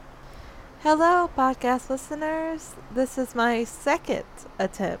Hello, podcast listeners. This is my second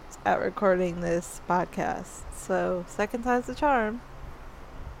attempt at recording this podcast. So, second time's the charm.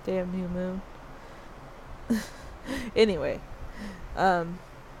 Damn new moon. Anyway,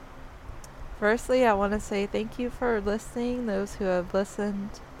 firstly, I want to say thank you for listening. Those who have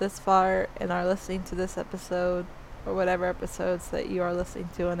listened this far and are listening to this episode or whatever episodes that you are listening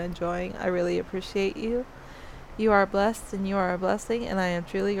to and enjoying, I really appreciate you. You are blessed and you are a blessing, and I am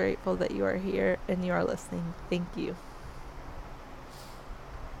truly grateful that you are here and you are listening. Thank you.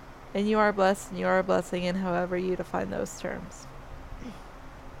 And you are blessed and you are a blessing in however you define those terms.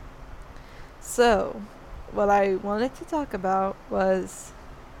 So, what I wanted to talk about was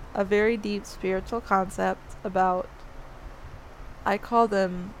a very deep spiritual concept about, I call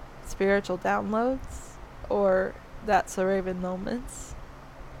them spiritual downloads, or That's a Raven moments.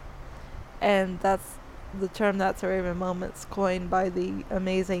 And that's the term That's a Raven moments coined by the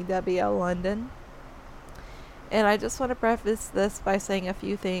amazing Debbie L. London. And I just want to preface this by saying a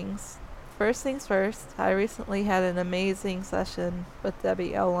few things. First things first, I recently had an amazing session with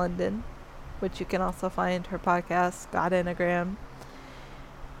Debbie L. London, which you can also find her podcast, God Enneagram,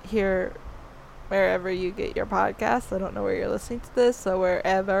 here wherever you get your podcasts. I don't know where you're listening to this, so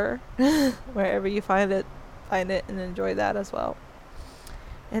wherever you find it and enjoy that as well.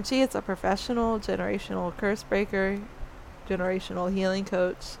 And she is a professional generational curse breaker, generational healing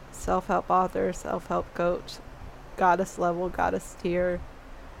coach, self-help author, self-help coach, goddess level, goddess tier,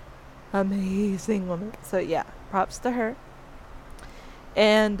 amazing woman. So yeah, props to her.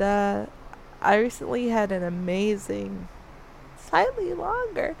 And I recently had an amazing, slightly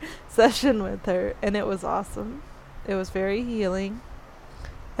longer session with her, and it was awesome. It was very healing.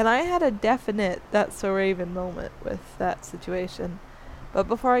 And I had a definite That's So Raven moment with that situation. But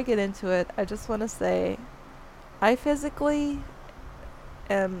before I get into it, I just want to say I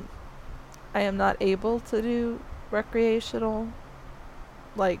am not able to do recreational,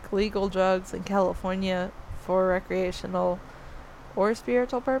 like legal drugs in California for recreational or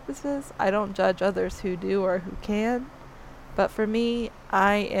spiritual purposes. I don't judge others who do or who can. But for me,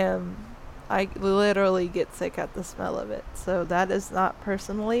 I literally get sick at the smell of it. So that is not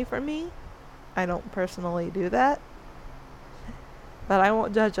personally for me. I don't personally do that. But I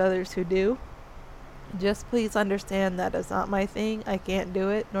won't judge others who do. Just please understand that is not my thing. I can't do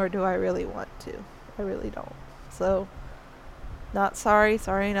it, nor do I really want to. I really don't. So, not sorry,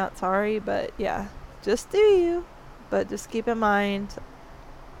 not sorry, but yeah, just do you. But just keep in mind,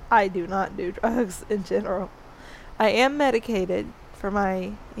 I do not do drugs in general. I am medicated for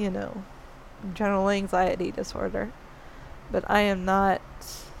my, general anxiety disorder. But I am not,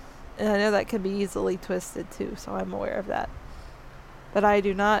 and I know that can be easily twisted too, so I'm aware of that. But I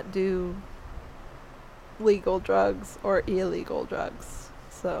do not do legal drugs or illegal drugs.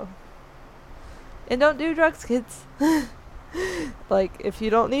 So, and don't do drugs, kids. Like, if you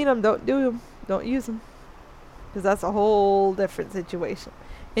don't need them, don't do them. Don't use them. Because that's a whole different situation.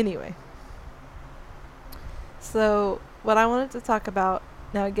 Anyway. So, what I wanted to talk about,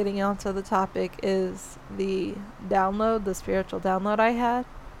 now getting onto the topic, is the spiritual download I had.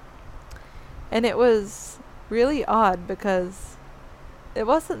 And it was really odd because it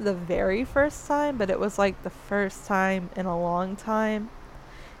wasn't the very first time, but it was like the first time in a long time,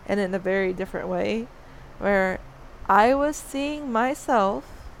 and in a very different way, where I was seeing myself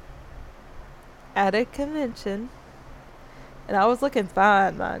at a convention, and I was looking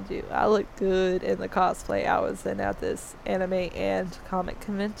fine, mind you. I looked good in the cosplay I was in at this anime and comic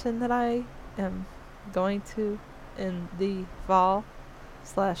convention that I am going to in the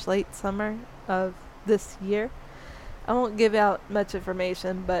fall/late summer of this year. I won't give out much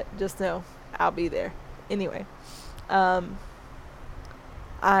information, but just know I'll be there. Anyway, I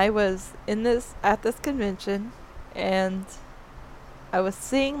was at this convention, and I was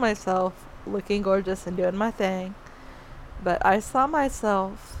seeing myself looking gorgeous and doing my thing, but I saw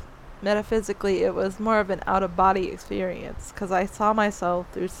myself metaphysically. It was more of an out-of-body experience, because I saw myself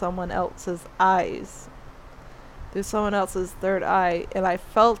through someone else's eyes, through someone else's third eye, and I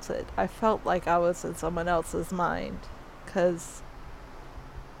felt it. I felt like I was in someone else's mind, because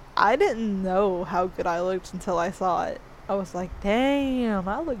I didn't know how good I looked until I saw it. I was like, damn,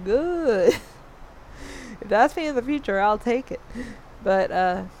 I look good. If that's me in the future, I'll take it. But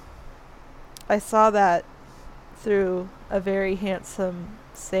I saw that through a very handsome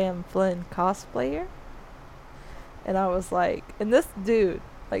Sam Flynn cosplayer, and I was like, and this dude,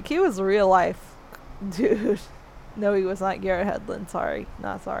 like, he was a real life dude. No, he was not Garrett Hedlund. Sorry.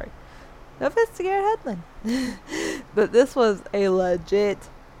 Not sorry. No offense to Garrett Hedlund. But this was a legit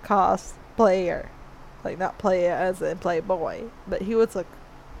cosplayer. Like, not play as in playboy. But he was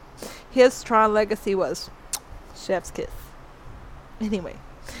his Tron legacy was chef's kiss. Anyway,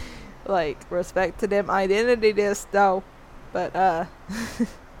 like, respect to them identity discs, though. But,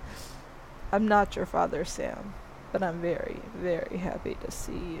 I'm not your father, Sam. But I'm very, very happy to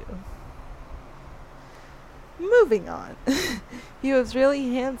see you. Moving on. He was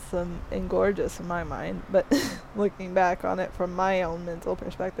really handsome and gorgeous in my mind, but looking back on it from my own mental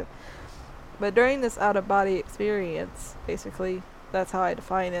perspective. But during this out-of-body experience, basically, that's how I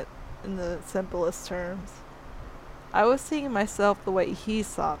define it in the simplest terms, I was seeing myself the way he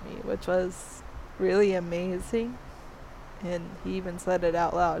saw me, which was really amazing. And he even said it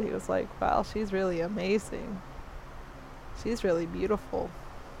out loud. He was like, wow, she's really amazing. She's really beautiful.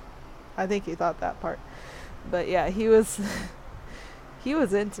 I think he thought that part. But yeah, he was he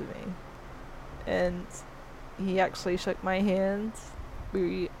was into me. And he actually shook my hand.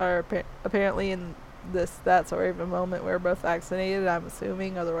 We are apparently in that sort of a moment we're both vaccinated, I'm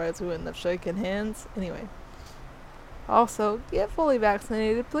assuming, otherwise we wouldn't have shaken hands. Anyway. Also, get fully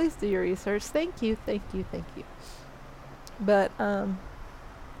vaccinated. Please do your research. Thank you, thank you, thank you. But,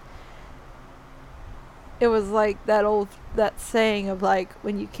 it was like that saying of like,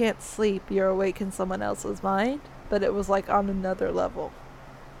 when you can't sleep, you're awake in someone else's mind. But it was like on another level.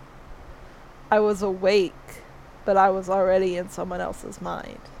 I was awake, but I was already in someone else's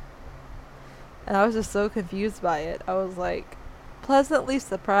mind. And I was just so confused by it. I was like, pleasantly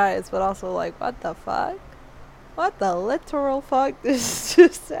surprised, but also like, what the fuck? What the literal fuck? This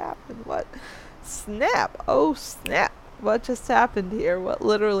just happened. What? Snap. Oh, snap. What just happened here? What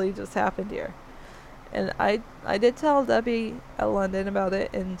literally just happened here? And I did tell Debbie at London about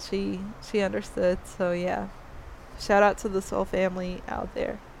it, and she understood. So yeah, shout out to the Soul family out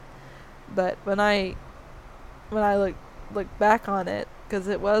there. But when I look back on it, because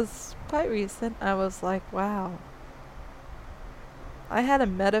it was quite recent, I was like, wow. I had a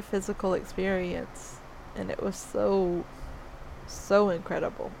metaphysical experience, and it was so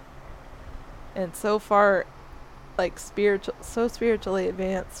incredible, and so far, like, spiritually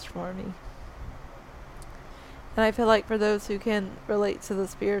advanced for me. And I feel like for those who can relate to the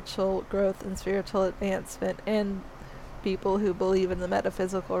spiritual growth and spiritual advancement, and people who believe in the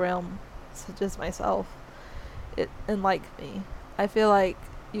metaphysical realm, such as myself, and like me, I feel like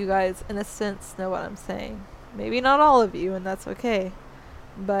you guys, in a sense, know what I'm saying. Maybe not all of you, and that's okay.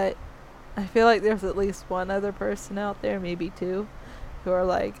 But I feel like there's at least one other person out there, maybe two, who are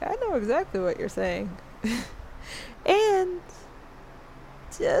like, I know exactly what you're saying. And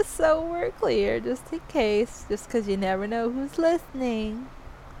just so we're clear, just in case, just because you never know who's listening,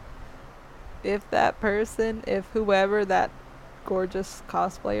 if that person, if whoever that gorgeous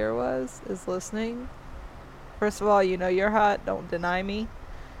cosplayer was is listening, first of all, you know you're hot, don't deny me.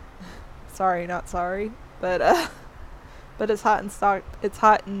 Sorry, not sorry. But it's hot it's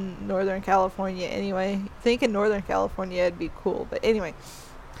hot in Northern California anyway. I think in Northern California it'd be cool, but anyway.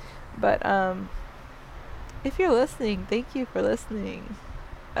 But if you're listening, thank you for listening.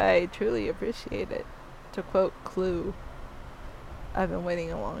 I truly appreciate it. To quote Clue, I've been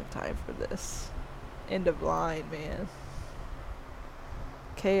waiting a long time for this. End of line, man.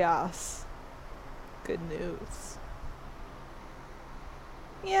 Chaos. Good news.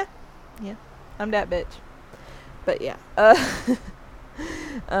 Yeah. I'm that bitch. But yeah.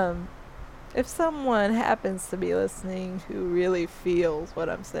 If someone happens to be listening who really feels what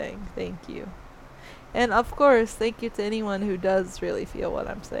I'm saying, thank you. And of course, thank you to anyone who does really feel what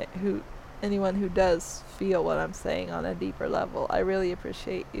I'm saying, anyone who does feel what I'm saying on a deeper level. I really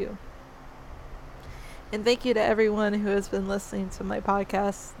appreciate you. And thank you to everyone who has been listening to my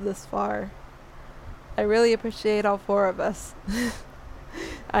podcast this far. I really appreciate all four of us.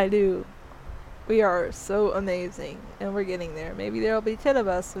 I do. We are so amazing, and we're getting there. Maybe there'll be 10 of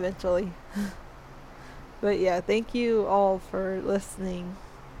us eventually. But yeah, thank you all for listening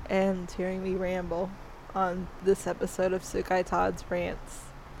and hearing me ramble on this episode of Sukai Todd's Rants.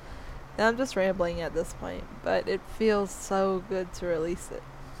 And I'm just rambling at this point, but it feels so good to release it.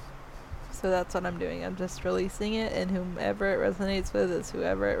 So that's what I'm doing. I'm just releasing it, and whomever it resonates with is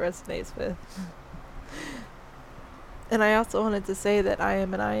whoever it resonates with. And I also wanted to say that I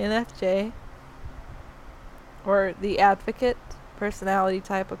am an INFJ, or the advocate personality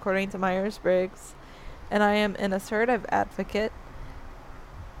type according to Myers-Briggs, and I am an assertive advocate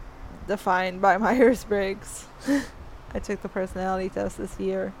defined by Myers-Briggs. I took the personality test this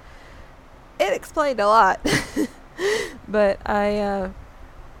year. It explained a lot. But and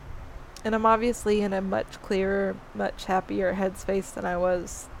I'm obviously in a much clearer, much happier headspace than I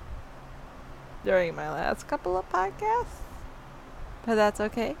was during my last couple of podcasts. But that's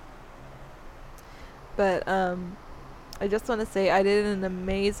okay. But I just want to say I did an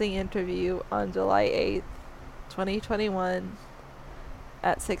amazing interview on July 8th, 2021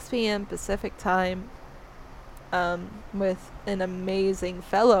 at 6 p.m. Pacific time with an amazing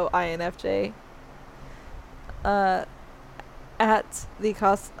fellow INFJ at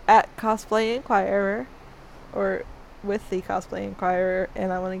Cosplay Inquirer, or with the Cosplay Inquirer,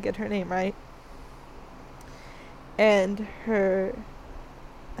 and I want to get her name right. And her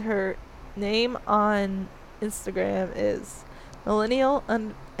name on Instagram is let me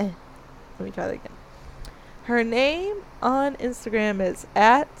try that again. Her name on Instagram is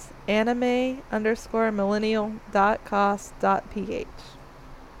at anime_millennial.cos.ph.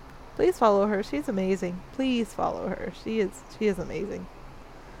 Please follow her. She's amazing. Please follow her. She is amazing.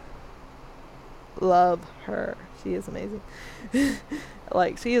 Love her. She is amazing.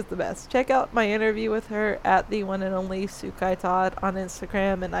 Like, she is the best. Check out my interview with her at the one and only Sukai Todd on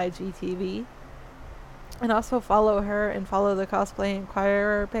Instagram and IGTV. And also follow her and follow the Cosplay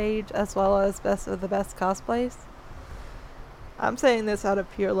Inquirer page, as well as Best of the Best Cosplays. I'm saying this out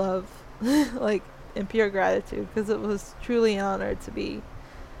of pure love, like, and pure gratitude, because it was truly an honor to be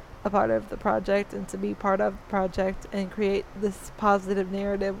a part of the project and to be part of the project and create this positive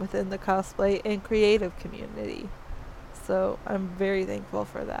narrative within the cosplay and creative community. So I'm very thankful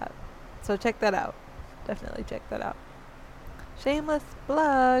for that. So check that out. Definitely check that out. Shameless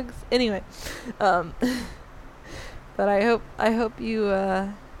plugs. Anyway, but I hope you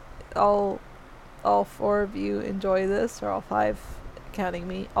all four of you enjoy this, or all five, counting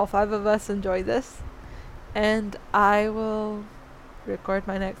me, all five of us enjoy this, and I will record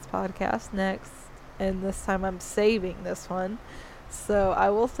my next podcast next, and this time I'm saving this one, so I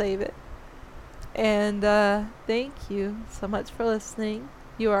will save it. And thank you so much for listening.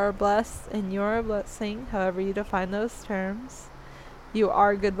 You are blessed and you are a blessing, however you define those terms. You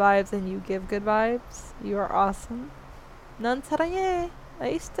are good vibes and you give good vibes. You are awesome. Nan saraye.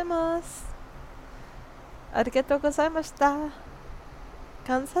 Aishitemasu. Arigatou gozaimashita.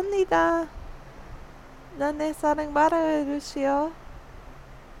 Kamsahamnida. Nane sarang bara rushiyo.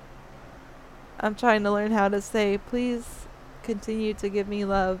 I'm trying to learn how to say please continue to give me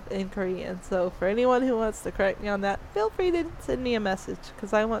love in Korean. So for anyone who wants to correct me on that, feel free to send me a message,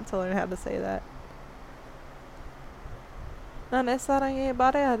 because I want to learn how to say that. Nane sarange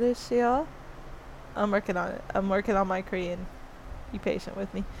bare arushiyo. I'm working on it. I'm working on my Korean. Be patient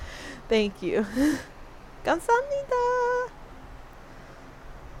with me. Thank you. 감사합니다.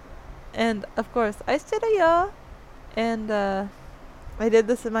 And of course, 아시죠? And I did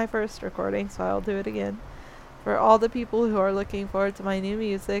this in my first recording, so I'll do it again. For all the people who are looking forward to my new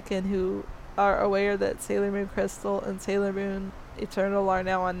music and who are aware that Sailor Moon Crystal and Sailor Moon Eternal are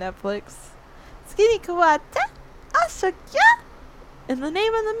now on Netflix. Skinny Kawata Ashokya! In the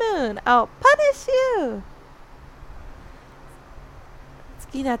name of the moon, I'll punish you!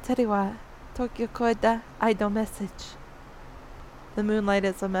 Skina Teriwa Tokyo Koida Aido message. The moonlight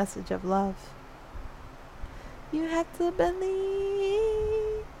is a message of love. You have to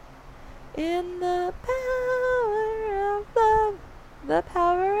believe in the power of love. The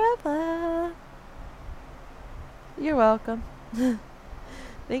power of love. You're welcome.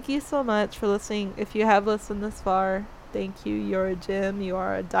 Thank you so much for listening. If you have listened this far, thank you. You're a gem. You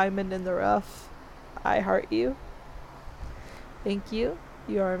are a diamond in the rough. I heart you. Thank you.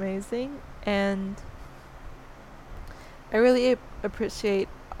 You are amazing. And I really appreciate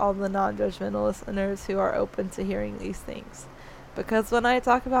all the non-judgmental listeners who are open to hearing these things. Because when I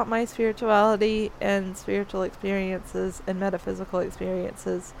talk about my spirituality and spiritual experiences and metaphysical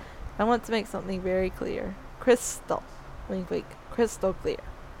experiences, I want to make something very clear. Crystal. Wink, wink. Crystal clear.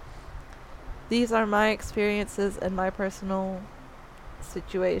 These are my experiences and my personal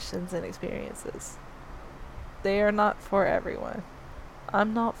situations and experiences. They are not for everyone.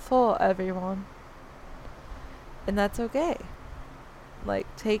 I'm not for everyone. And that's okay. Like,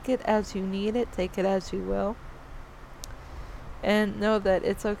 take it as you need it. Take it as you will. And know that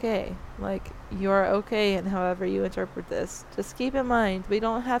it's okay. Like, you're okay in however you interpret this. Just keep in mind, we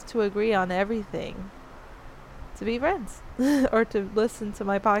don't have to agree on everything to be friends. Or to listen to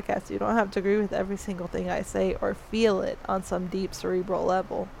my podcast. You don't have to agree with every single thing I say or feel it on some deep cerebral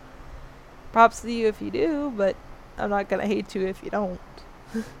level. Props to you if you do, but I'm not gonna hate you if you don't.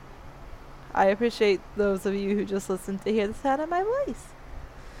 I appreciate those of you who just listen to hear the sound of my voice.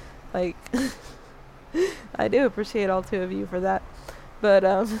 Like, I do appreciate all two of you for that.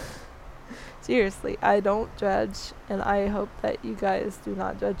 But, seriously, I don't judge, and I hope that you guys do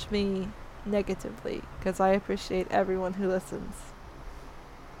not judge me negatively, because I appreciate everyone who listens.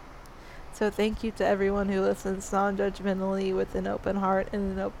 So thank you to everyone who listens non-judgmentally with an open heart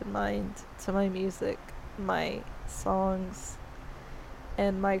and an open mind to my music, my songs,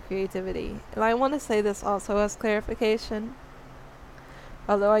 and my creativity. And I want to say this also as clarification.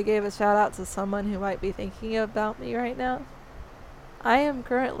 Although I gave a shout out to someone who might be thinking about me right now, I am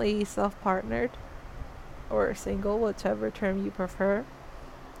currently self-partnered, or single, whichever term you prefer.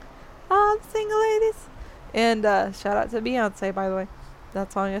 Oh, the single ladies! And shout out to Beyonce, by the way.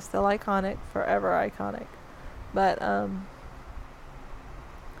 That song is still iconic, forever iconic. But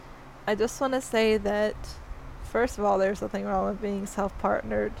I just want to say that, first of all, there's nothing wrong with being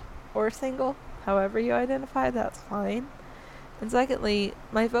self-partnered or single. However you identify, that's fine. And secondly,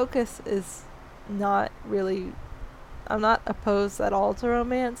 my focus is not really, I'm not opposed at all to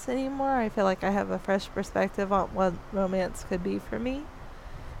romance anymore. I feel like I have a fresh perspective on what romance could be for me.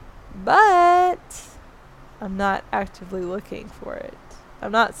 But I'm not actively looking for it.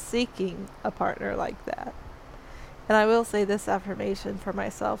 I'm not seeking a partner like that. And I will say this affirmation for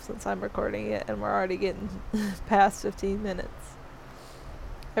myself since I'm recording it and we're already getting past 15 minutes.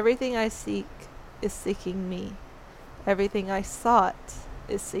 Everything I seek is seeking me. Everything I sought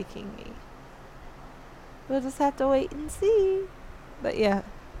is seeking me. We'll just have to wait and see. But yeah,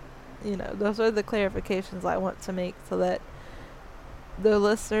 those are the clarifications I want to make so that the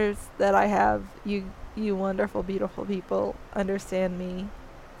listeners that I have, you wonderful, beautiful people, understand me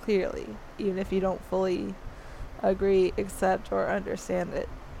clearly, even if you don't fully agree, accept, or understand it.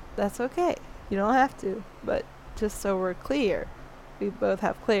 That's okay. You don't have to, but just so we're clear, we both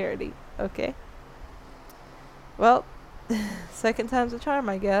have clarity, okay? Well, second time's a charm,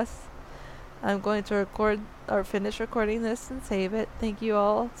 I guess. I'm going to finish recording this and save it. Thank you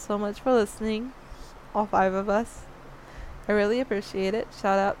all so much for listening, all 5 of us. I really appreciate it.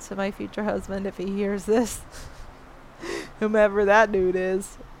 Shout out to my future husband if he hears this. Whomever that dude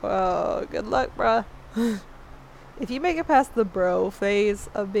is. Well, good luck, bruh. If you make it past the bro phase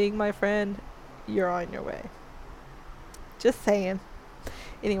of being my friend, you're on your way. Just saying.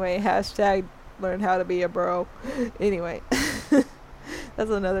 Anyway, hashtag learn how to be a bro. Anyway,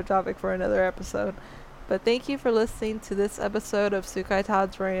 that's another topic for another episode. But thank you for listening to this episode of Sukai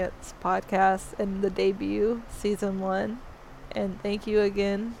Todd's Rants podcast and the debut, season 1. And thank you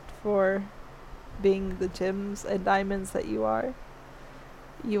again for being the gems and diamonds that you are.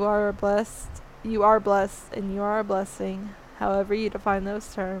 You are blessed. You are blessed and you are a blessing. However you define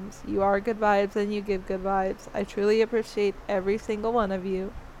those terms. You are good vibes and you give good vibes. I truly appreciate every single one of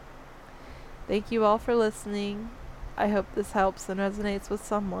you. Thank you all for listening. I hope this helps and resonates with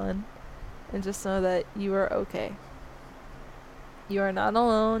someone. And just know that you are okay. You are not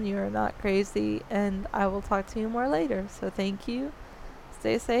alone. You are not crazy. And I will talk to you more later. So thank you.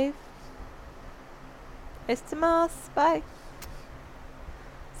 Stay safe. Estimasu. Bye.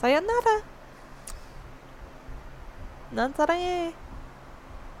 Sayonara. Nansarange.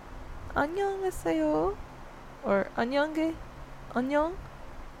 Annyeonghaseyo. Or annyeongge. Annyeong.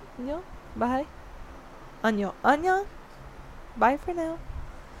 Annyeong. Bye. Annyeong. Annyeong. Bye for now.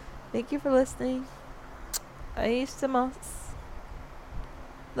 Thank you for listening. Estimasu.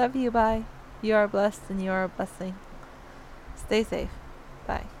 Love you. Bye. You are blessed and you are a blessing. Stay safe.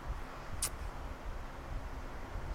 Bye.